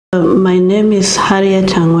My name is Harriet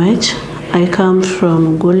Angewch. I come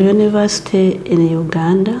from Gulu University in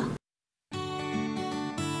Uganda.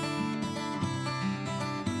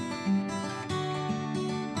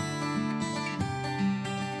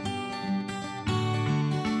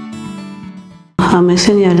 I'm a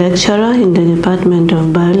senior lecturer in the Department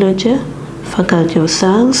of Biology, Faculty of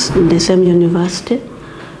Science in the same university.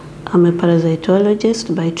 I'm a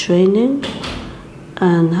parasitologist by training,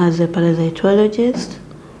 and as a parasitologist,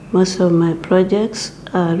 most of my projects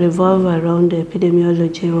revolve around the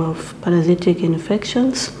epidemiology of parasitic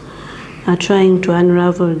infections, trying to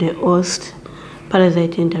unravel the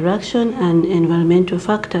host-parasite interaction and environmental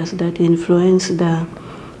factors that influence the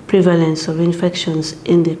prevalence of infections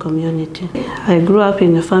in the community. I grew up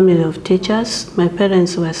in a family of teachers. My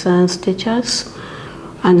parents were science teachers,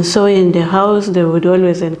 and so in the house they would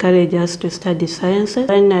always encourage us to study sciences.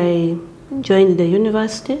 When I joined the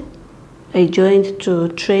university, I joined to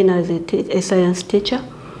train as a science teacher,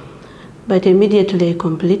 but immediately I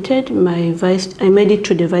completed I made it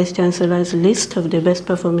to the Vice Chancellor's list of the best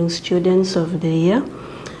performing students of the year.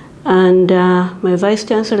 And my Vice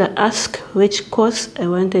Chancellor asked which course I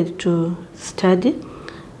wanted to study,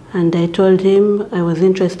 and I told him I was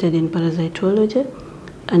interested in parasitology,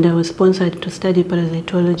 and I was sponsored to study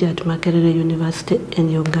parasitology at Makerere University in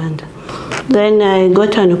Uganda. Then I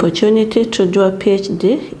got an opportunity to do a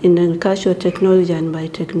PhD in agricultural technology and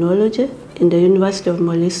biotechnology in the University of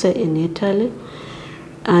Molise in Italy.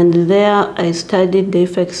 And there I studied the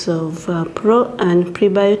effects of pro and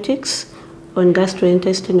prebiotics on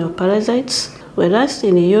gastrointestinal parasites. Whereas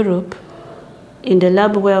in Europe, in the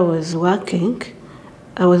lab where I was working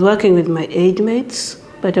with my age mates,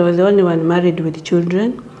 but I was the only one married with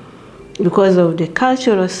children. Because of the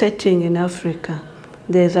cultural setting in Africa,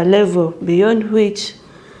 there's a level beyond which,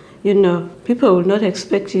 people will not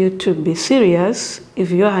expect you to be serious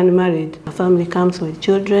if you're unmarried. A family comes with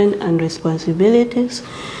children and responsibilities.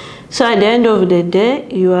 So at the end of the day,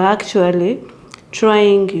 you are actually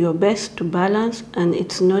trying your best to balance, and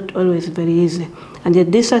it's not always very easy. And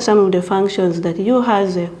yet these are some of the functions that you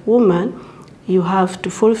as a woman, you have to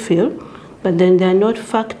fulfill, but then they're not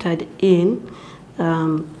factored in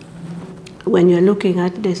when you're looking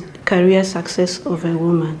at the career success of a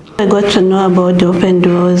woman. I got to know about the Open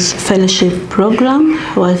Doors Fellowship Program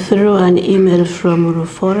through an email from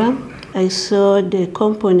Forum. I saw the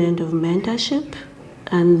component of mentorship,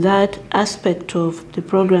 and that aspect of the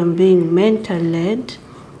program being mentor-led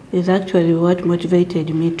is actually what motivated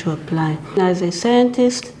me to apply. As a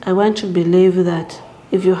scientist, I want to believe that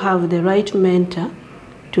if you have the right mentor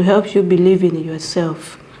to help you believe in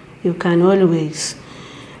yourself, you can always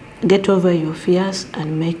get over your fears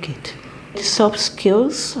and make it. Soft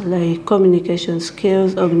skills like communication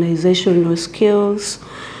skills, organizational skills,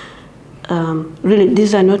 really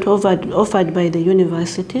these are not offered by the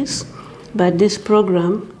universities, but this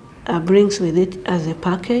program brings with it as a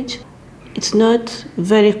package. It's not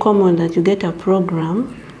very common that you get a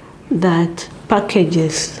program that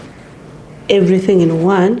packages everything in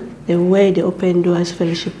one the way the Open Doors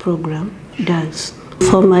Fellowship Program does.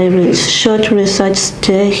 For my short research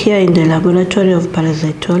stay here in the Laboratory of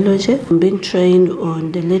Parasitology, I'm being trained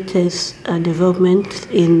on the latest development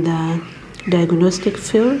in the diagnostic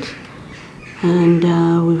field, and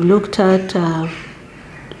we've looked at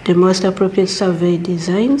the most appropriate survey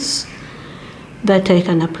designs that I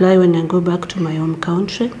can apply when I go back to my home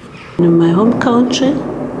country. In my home country,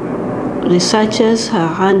 researchers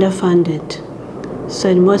are underfunded, so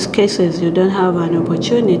in most cases you don't have an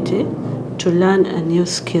opportunity to learn a new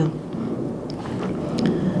skill,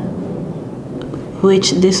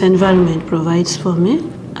 which this environment provides for me.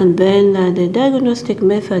 And then the diagnostic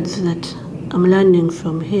methods that I'm learning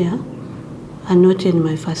from here are not in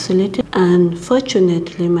my facility. And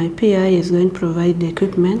fortunately, my PI is going to provide the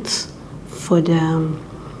equipment for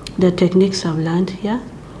the techniques I've learned here,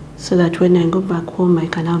 so that when I go back home, I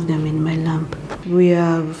can have them in my lab. We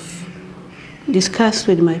have discussed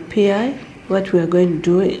with my PI what we are going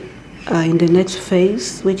to do in the next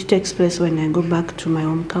phase, which takes place when I go back to my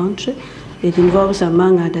home country. It involves,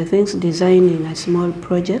 among other things, designing a small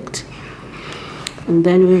project. And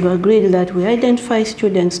then we've agreed that we identify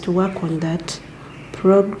students to work on that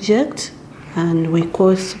project, and we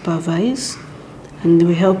co-supervise, and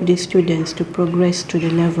we help these students to progress to the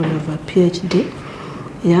level of a PhD.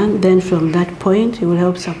 Then from that point, it will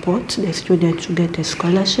help support the student to get a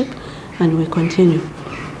scholarship, and we continue.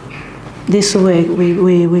 This way,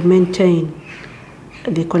 we maintain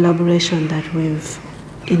the collaboration that we've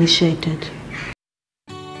initiated.